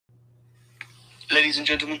Ladies and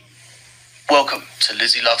gentlemen, welcome to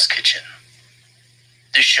Lizzie Loves Kitchen.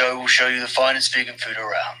 This show will show you the finest vegan food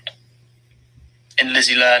around. In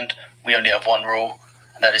Lizzie Land, we only have one rule,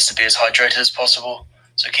 and that is to be as hydrated as possible,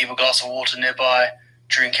 so keep a glass of water nearby,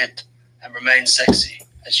 drink it, and remain sexy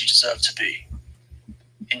as you deserve to be.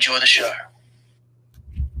 Enjoy the show.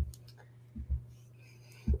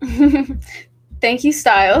 Thank you,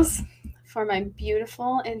 Styles, for my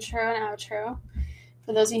beautiful intro and outro.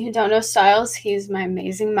 For those of you who don't know Styles, he's my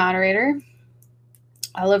amazing moderator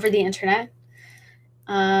all over the internet.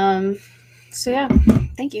 So yeah,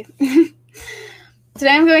 thank you. Today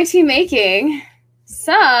I'm going to be making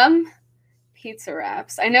some pizza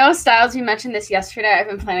wraps. I know, Styles, you mentioned this yesterday. I've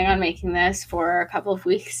been planning on making this for a couple of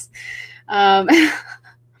weeks. I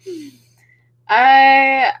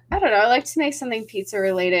don't know. I like to make something pizza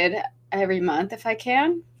related every month if I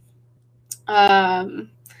can.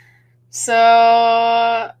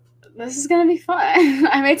 So this is gonna be fun.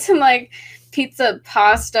 I made some like pizza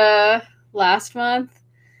pasta last month.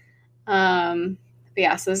 But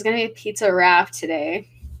yeah, so there's gonna be a pizza wrap today.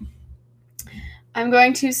 I'm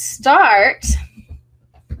going to start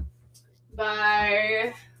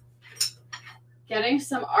by getting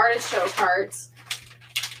some artichoke hearts.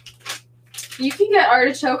 You can get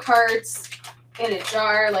artichoke hearts in a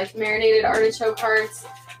jar, like marinated artichoke hearts.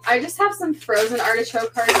 I just have some frozen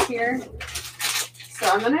artichoke hearts here. So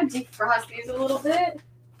I'm going to defrost these a little bit.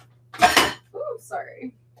 Ooh,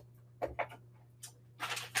 sorry.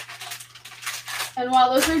 And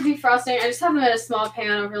while those are defrosting, I just have them in a small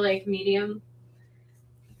pan over like medium.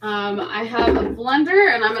 I have a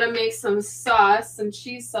blender and I'm going to make some sauce, some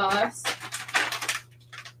cheese sauce.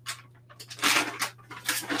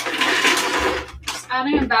 Just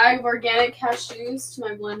adding a bag of organic cashews to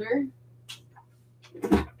my blender.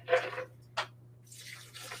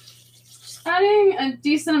 Adding a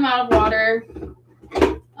decent amount of water.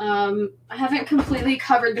 I haven't completely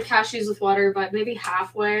covered the cashews with water, but maybe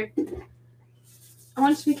halfway. I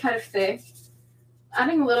want it to be kind of thick.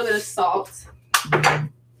 Adding a little bit of salt.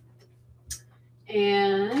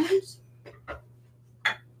 And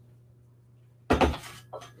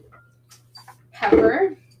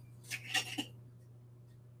pepper.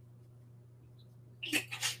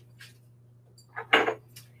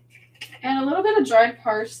 And a little bit of dried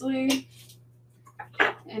parsley.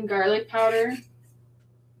 And garlic powder.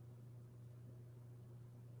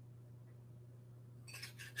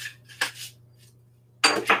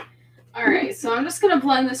 Alright, so I'm just going to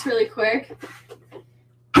blend this really quick.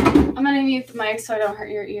 I'm going to mute the mic so I don't hurt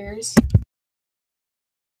your ears.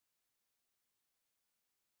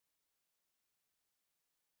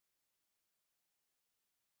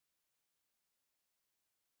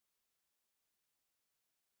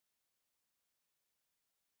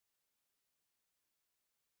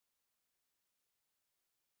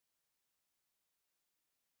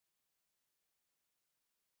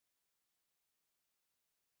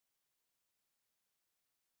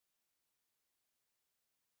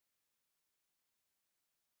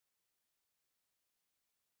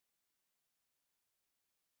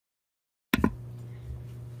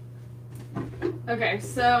 Okay,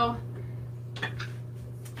 so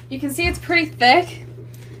you can see it's pretty thick.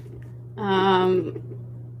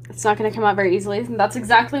 It's not going to come out very easily. And that's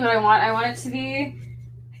exactly what I want. I want it to be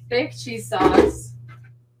thick cheese sauce.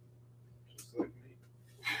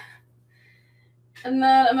 And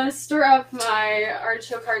then I'm going to stir up my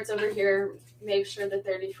artichoke hearts over here. Make sure that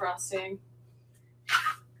they're defrosting.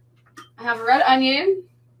 I have a red onion.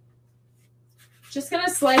 Just going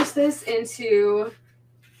to slice this into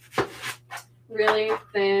really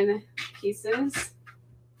thin pieces.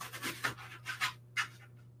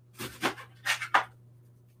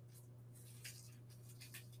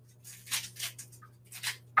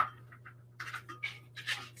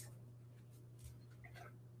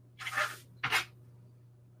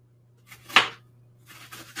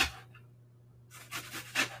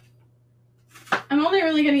 I'm only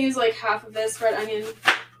really going to use like half of this red onion.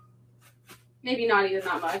 Maybe not even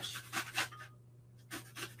that much.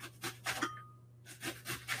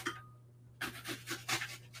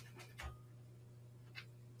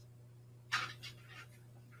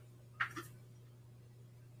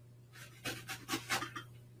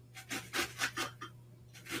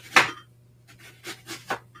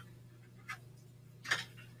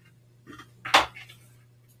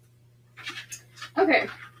 Okay,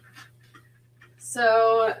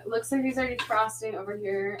 so it looks like these are defrosting over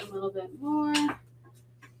here a little bit more.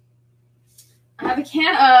 I have a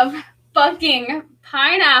can of fucking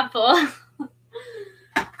pineapple.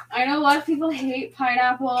 I know a lot of people hate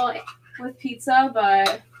pineapple with pizza,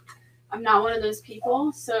 but I'm not one of those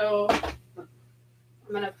people, so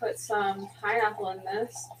I'm going to put some pineapple in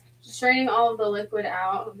this. Just draining all of the liquid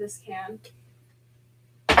out of this can.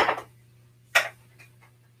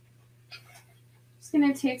 Just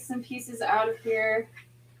going to take some pieces out of here,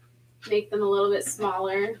 make them a little bit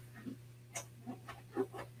smaller.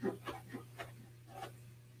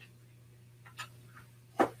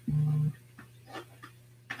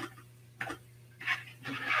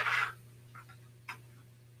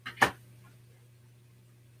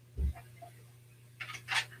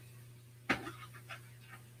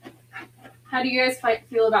 How do you guys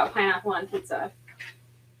feel about pineapple on pizza?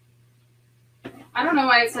 I don't know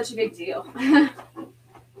why it's such a big deal.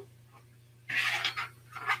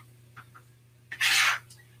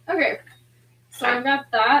 Okay, so I've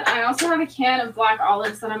got that. I also have a can of black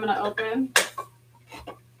olives that I'm going to open.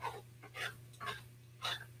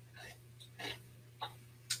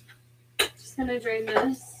 Just going to drain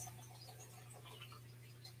this.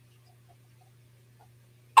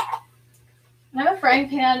 I have a frying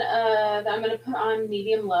pan that I'm going to put on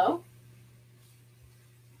medium-low.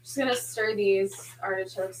 Just going to stir these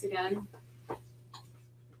artichokes again.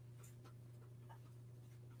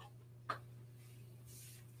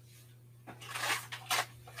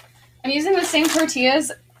 I'm using the same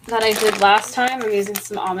tortillas that I did last time. I'm using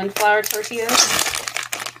some almond flour tortillas.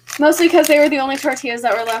 Mostly because they were the only tortillas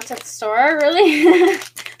that were left at the store, really.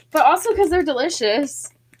 But also because they're delicious.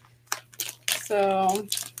 So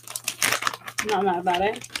I'm not mad about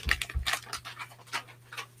it.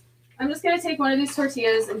 I'm just going to take one of these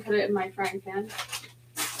tortillas and put it in my frying pan.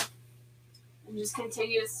 And just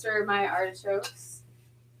continue to stir my artichokes.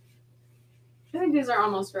 I think these are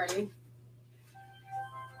almost ready.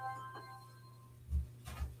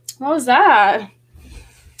 What was that?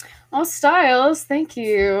 Oh, Styles, thank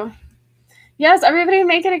you. Yes, everybody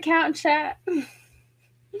make an account and chat. If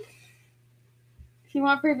you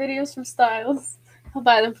want free videos from Styles, I'll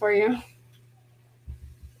buy them for you.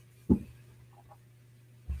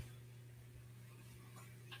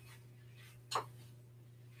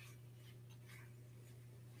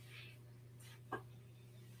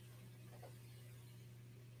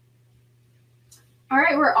 All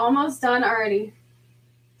right, we're almost done already.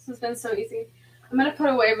 This has been so easy. I'm going to put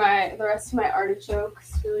away the rest of my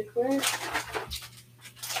artichokes really quick.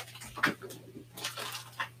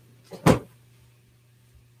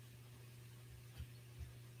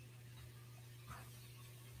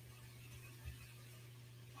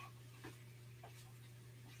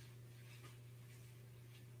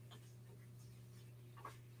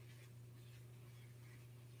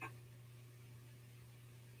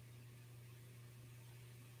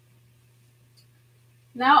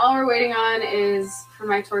 Now all we're waiting on is for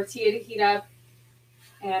my tortilla to heat up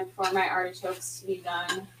and for my artichokes to be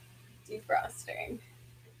done defrosting.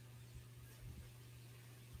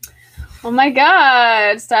 Oh my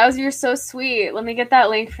God, Styles, you're so sweet. Let me get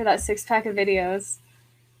that link for that 6-pack of videos.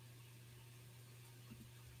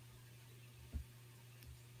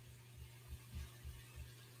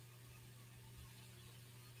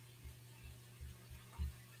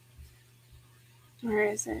 Where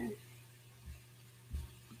is it?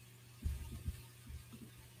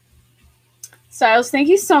 Styles, thank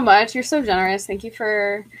you so much. You're so generous. Thank you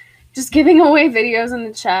for just giving away videos in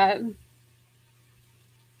the chat.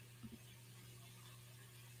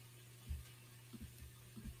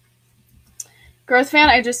 Growth Fan,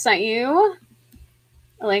 I just sent you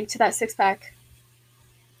a link to that 6-pack.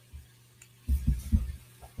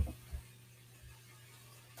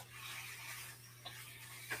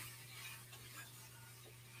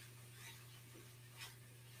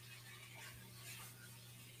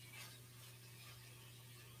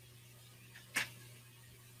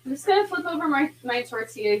 I'm just going to flip over my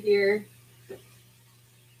tortilla here. I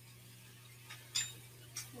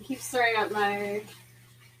keep stirring up my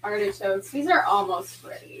artichokes. These are almost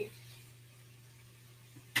ready.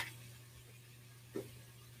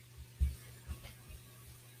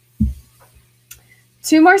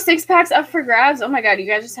 Two more 6-packs up for grabs. Oh my God, you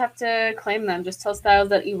guys just have to claim them. Just tell Styles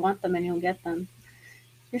that you want them and you'll get them.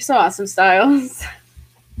 You're so awesome, Styles.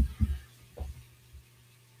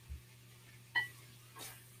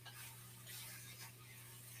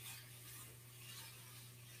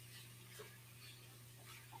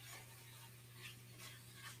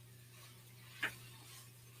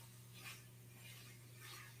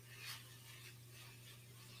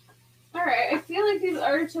 All right, I feel like these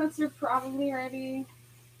artichokes are probably ready.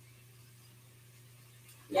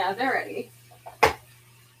 Yeah, they're ready.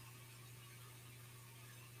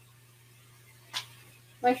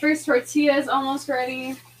 My first tortilla is almost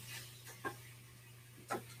ready.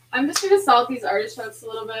 I'm just going to salt these artichokes a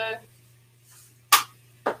little bit.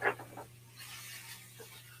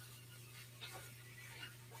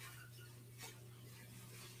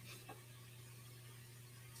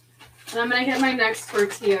 And I'm gonna get my next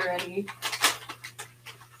tortilla ready.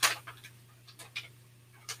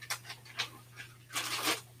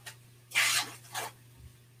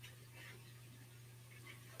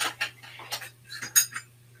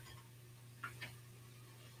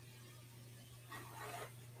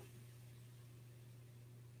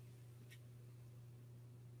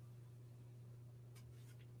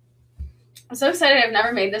 I'm so excited. I've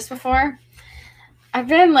never made this before. I've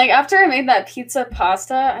been like, after I made that pizza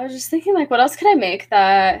pasta, I was just thinking like, what else could I make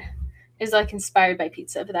that is like inspired by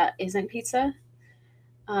pizza, but that isn't pizza?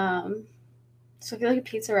 So I feel like a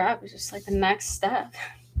pizza wrap is just like the next step.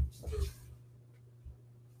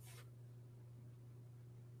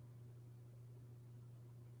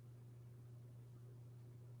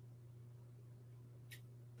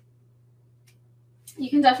 You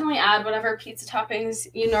can definitely add whatever pizza toppings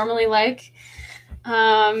you normally like.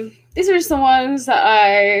 These are just the ones that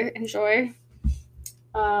I enjoy.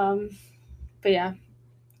 But yeah,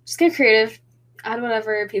 just get creative. Add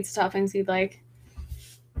whatever pizza toppings you'd like.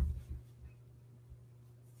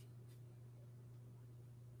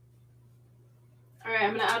 All right,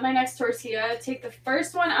 I'm gonna add my next tortilla. Take the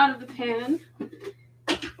first one out of the pan.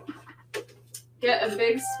 Get a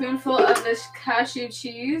big spoonful of this cashew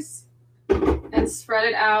cheese and spread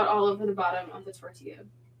it out all over the bottom of the tortilla.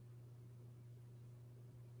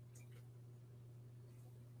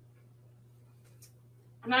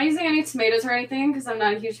 I'm not using any tomatoes or anything because I'm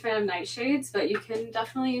not a huge fan of nightshades, but you can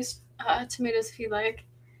definitely use tomatoes if you like.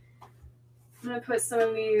 I'm going to put some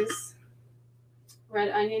of these red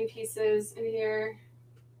onion pieces in here.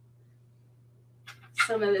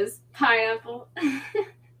 Some of this pineapple.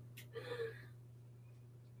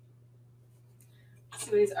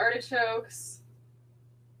 Some of these artichokes.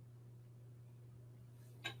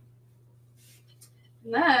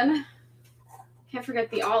 And then, can't forget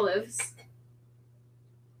the olives.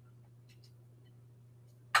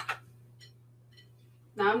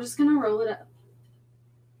 Now I'm just going to roll it up.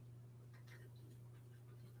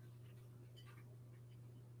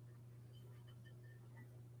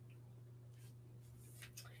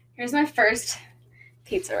 Here's my first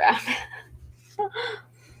pizza wrap.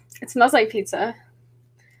 It smells like pizza.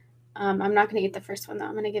 I'm not going to eat the first one, though.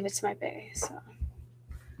 I'm going to give it to my bae. So.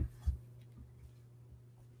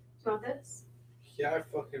 You want this? Yeah, I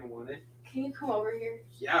fucking want it. Can you come over here?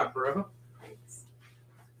 Yeah, bro. Thanks.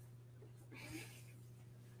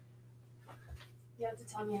 You have to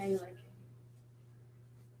tell me how you like it.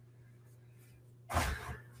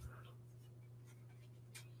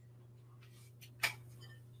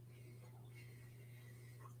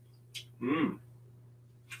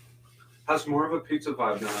 Has more of a pizza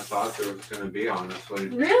vibe than I thought there was going to be, honestly.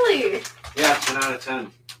 Really? Yeah, 10 out of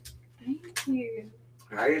 10. Thank you.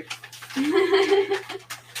 Right?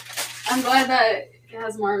 I'm glad that it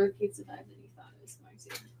has more of a pizza vibe than you thought it was going to.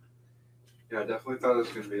 Yeah, I definitely thought it was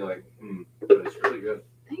going to be like, but it's really good.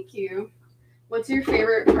 Thank you. What's your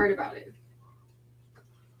favorite part about it?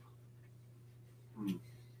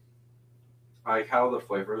 I like how the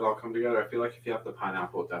flavors all come together. I feel like if you have the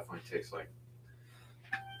pineapple, it definitely tastes like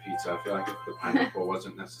pizza. I feel like if the pineapple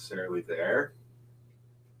wasn't necessarily there,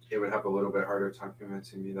 it would have a little bit harder time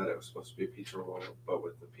convincing me that it was supposed to be a pizza roll, but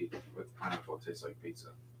with the pineapple, it tastes like pizza.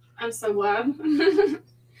 I'm so glad.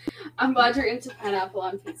 I'm glad you're into pineapple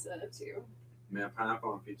on pizza, too. Man,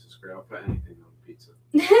 pineapple on pizza is great. I'll put anything on pizza.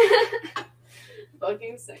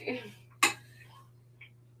 Fucking same.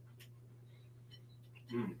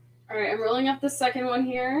 All right, I'm rolling up the second one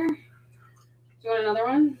here. Do you want another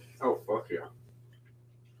one? Oh, fuck yeah.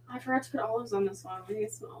 I forgot to put olives on this one. We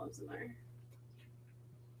need some olives in there.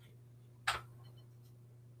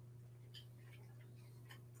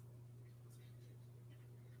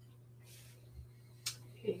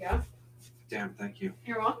 Here you go. Damn, thank you.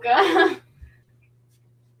 You're welcome.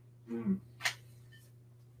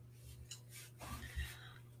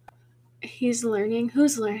 He's learning.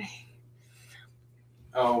 Who's learning?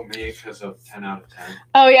 Oh, me, because of 10 out of 10.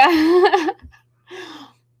 Oh, yeah.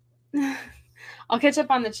 I'll catch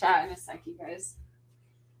up on the chat in a sec, you guys.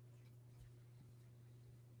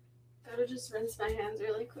 Gotta just rinse my hands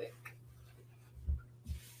really quick.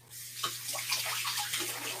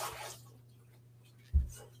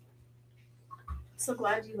 So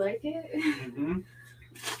glad you like it. Mm-hmm.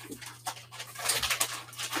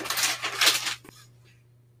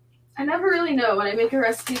 I never really know when I make a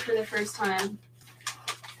recipe for the first time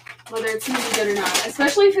whether it's gonna be good or not,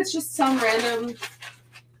 especially if it's just some random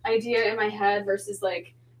idea in my head versus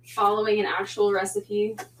like following an actual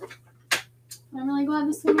recipe. I'm really glad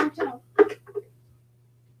this one worked out.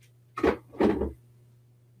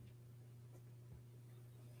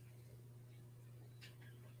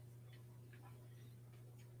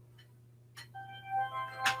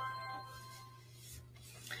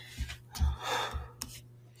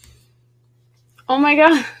 Oh my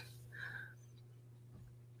god.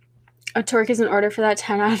 A Torque is an order for that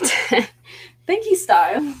 10 out of 10. Thank you,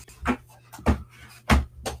 Style.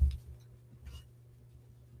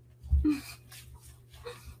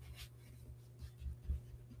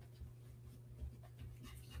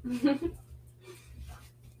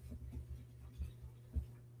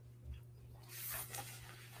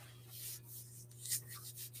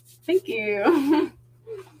 Thank you.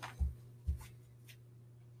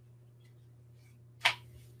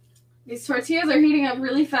 These tortillas are heating up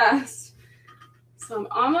really fast. So I'm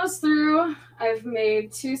almost through. I've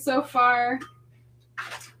made 2 so far.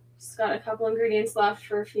 Just got a couple ingredients left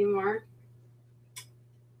for a few more.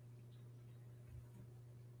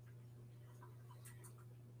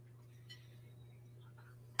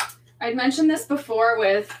 I'd mentioned this before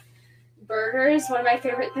with burgers. One of my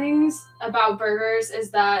favorite things about burgers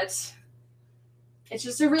is that it's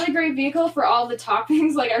just a really great vehicle for all the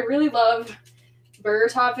toppings. Like, I really love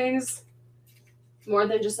burger toppings more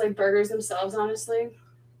than just like burgers themselves, honestly.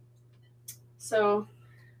 So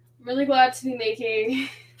I'm really glad to be making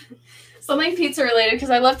something pizza related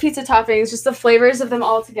because I love pizza toppings, just the flavors of them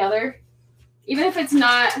all together. Even if it's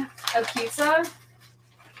not a pizza,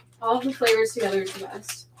 all of the flavors together is the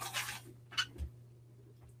best.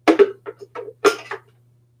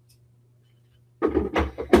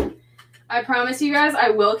 I promise you guys,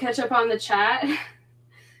 I will catch up on the chat.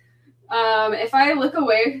 If I look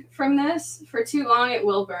away from this for too long, it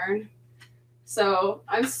will burn. So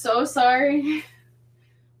I'm so sorry,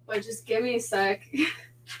 but just give me a sec.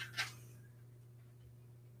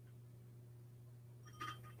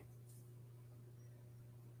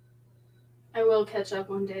 I will catch up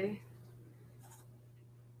one day.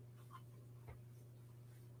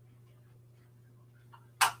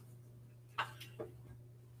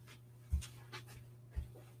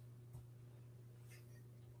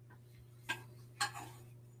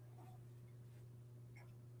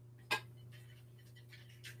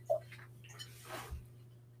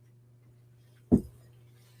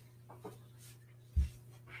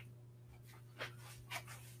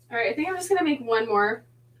 All right, I think I'm just gonna make one more,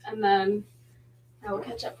 and then I will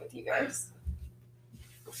catch up with you guys.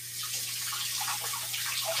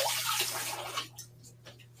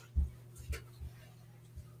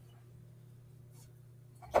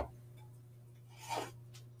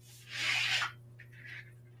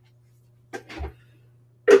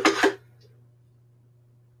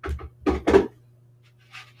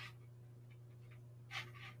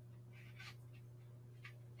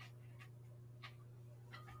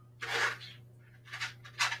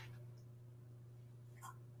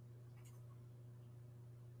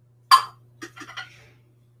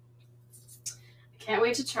 Can't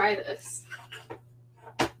wait to try this.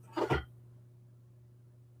 All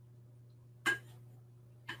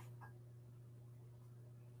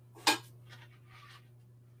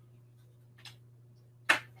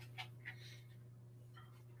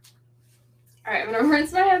right, I'm gonna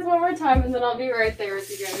rinse my hands one more time and then I'll be right there with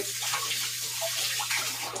you guys.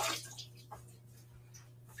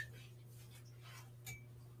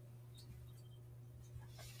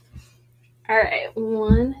 All right,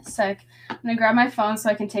 one sec. I'm gonna grab my phone so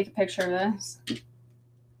I can take a picture of this.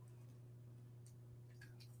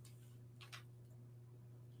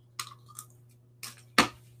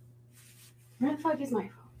 Where the fuck is my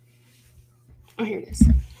phone? Oh, here it is.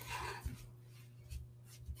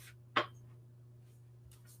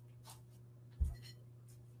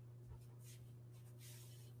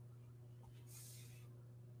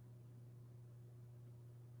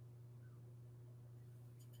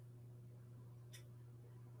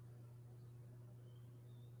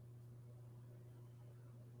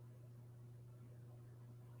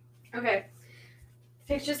 Okay,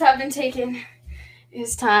 pictures have been taken.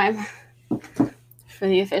 It's time for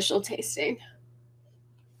the official tasting.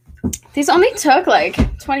 These only took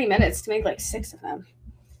like 20 minutes to make like 6 of them.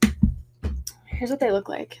 Here's what they look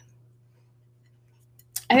like.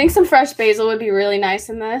 I think some fresh basil would be really nice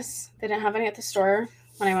in this. They didn't have any at the store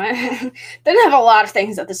when I went. They didn't have a lot of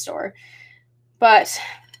things at the store, but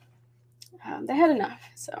they had enough.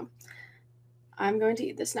 So I'm going to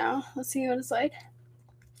eat this now. Let's see what it's like.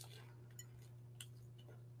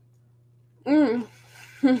 Mmm.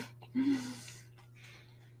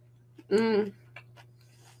 Mmm.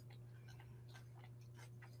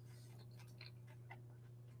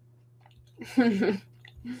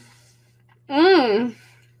 Mmm.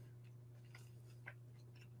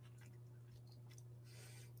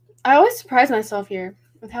 I always surprise myself here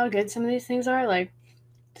with how good some of these things are. Like,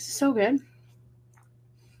 this is so good.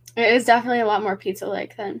 It is definitely a lot more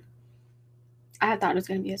pizza-like than I had thought it was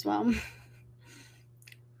going to be as well.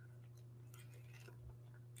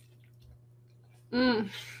 Mm.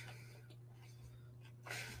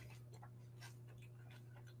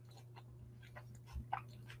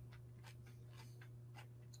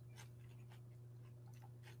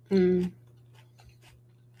 Mm.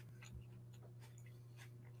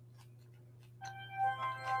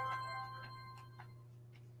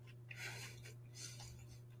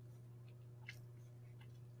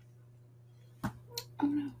 Oh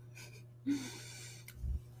no.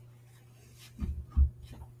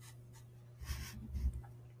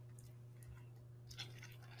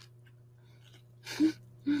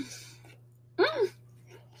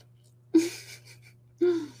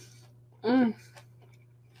 Mm. Mm.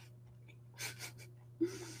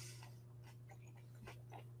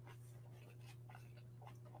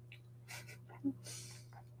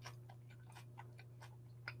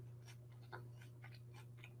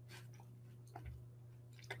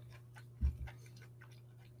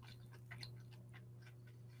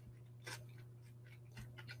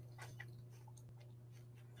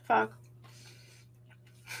 Fuck.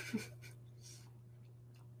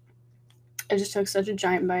 I just took such a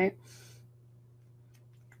giant bite.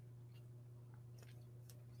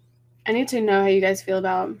 I need to know how you guys feel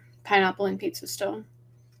about pineapple and pizza still.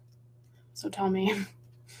 So tell me.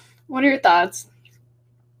 What are your thoughts?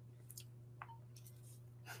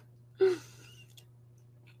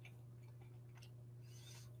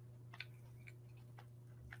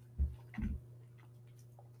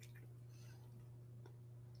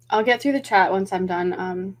 I'll get through the chat once I'm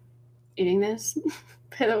done eating this,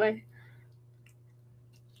 by the way.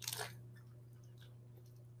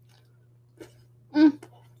 Mm.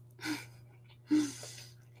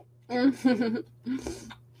 Mm.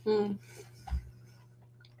 Mm.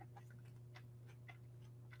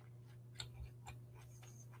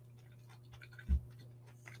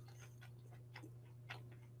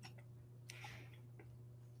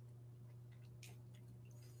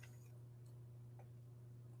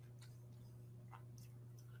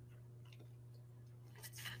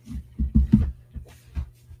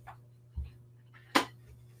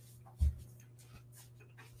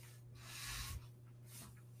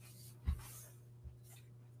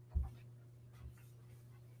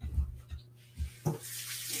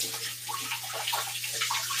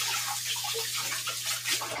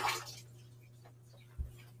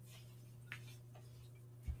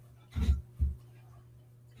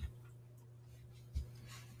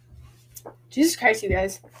 Jesus Christ, you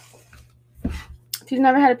guys. If you've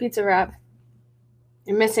never had a pizza wrap,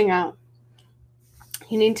 you're missing out.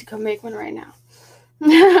 You need to go make one right now.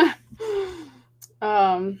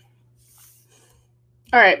 All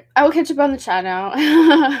right, I will catch up on the chat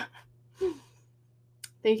now.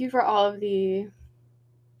 Thank you for all of the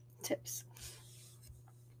tips.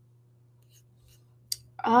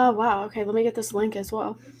 Oh, wow. Okay, let me get this link as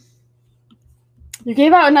well. You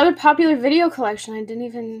gave out another popular video collection. I didn't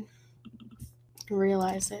even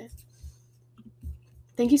realize it.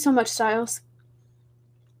 Thank you so much, Styles.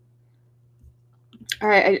 All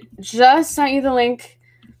right, I just sent you the link.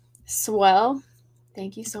 Swell.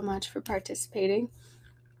 Thank you so much for participating.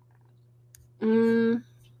 Let's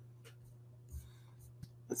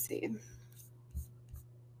see.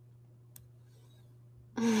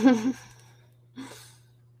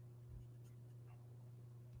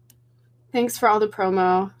 Thanks for all the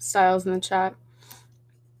promo Styles in the chat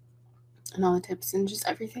and all the tips and just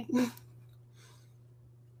everything.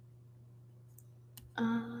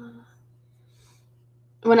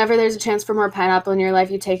 Whenever there's a chance for more pineapple in your life,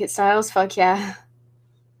 you take it, Styles. Fuck yeah.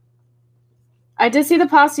 I did see the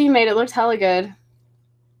pasta you made. It looked hella good.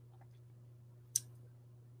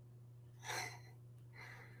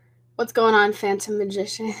 What's going on, Phantom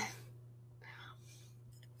Magician?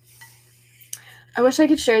 I wish I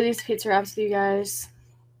could share these pizza wraps with you guys,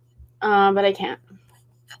 but I can't.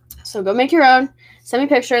 So go make your own. Send me a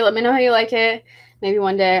picture. Let me know how you like it. Maybe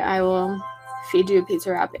one day I will feed you a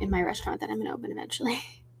pizza wrap in my restaurant that I'm going to open eventually.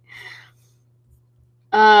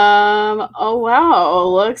 Oh, wow.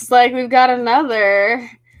 Looks like we've got another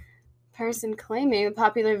person claiming the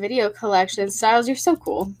popular video collection. Styles, you're so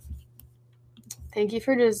cool. Thank you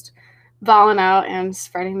for just balling out and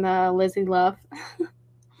spreading the Lizzie love.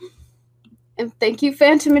 And thank you,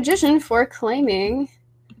 Phantom Magician, for claiming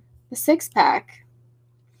the 6-pack.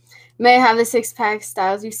 May I have the 6-pack,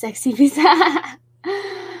 Styles, you sexy piece.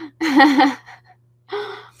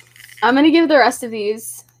 I'm going to give the rest of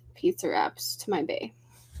these pizza wraps to my bae.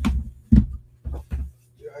 Do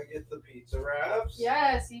I get the pizza wraps?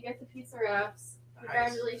 Yes, you get the pizza wraps. Nice.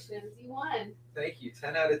 Congratulations, you won. Thank you.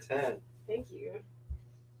 10 out of 10. Thank you.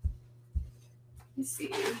 Let's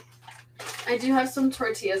see. I do have some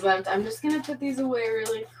tortillas left. I'm just going to put these away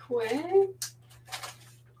really quick.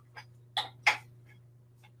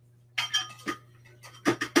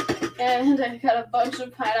 And I got a bunch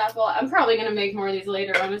of pineapple. I'm probably going to make more of these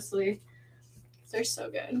later, honestly. They're so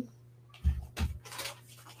good.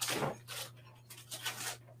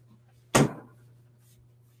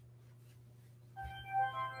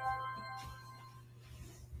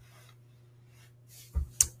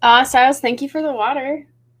 Silas, thank you for the water.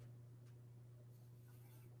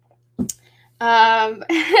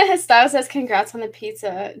 Styles says, congrats on the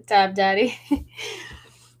pizza, Dab Daddy.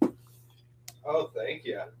 Oh, thank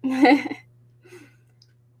you.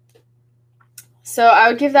 So I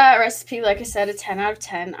would give that recipe, like I said, a 10 out of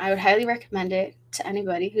 10. I would highly recommend it to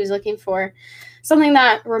anybody who's looking for something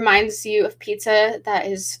that reminds you of pizza that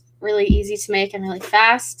is really easy to make and really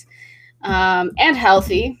fast, and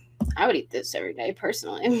healthy. I would eat this every day,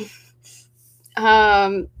 personally.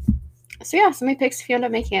 So yeah, so many picks if you end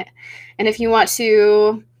up making it. And if you want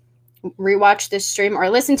to rewatch this stream or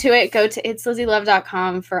listen to it, go to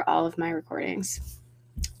itslizzielove.com for all of my recordings.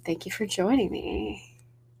 Thank you for joining me.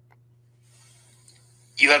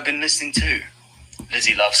 You have been listening to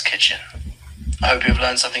Lizzie Loves Kitchen. I hope you have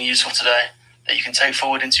learned something useful today that you can take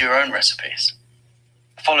forward into your own recipes.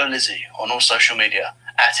 Follow Lizzie on all social media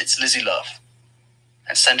 @itsLizzieLove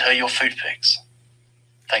and send her your food pics.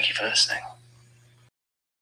 Thank you for listening.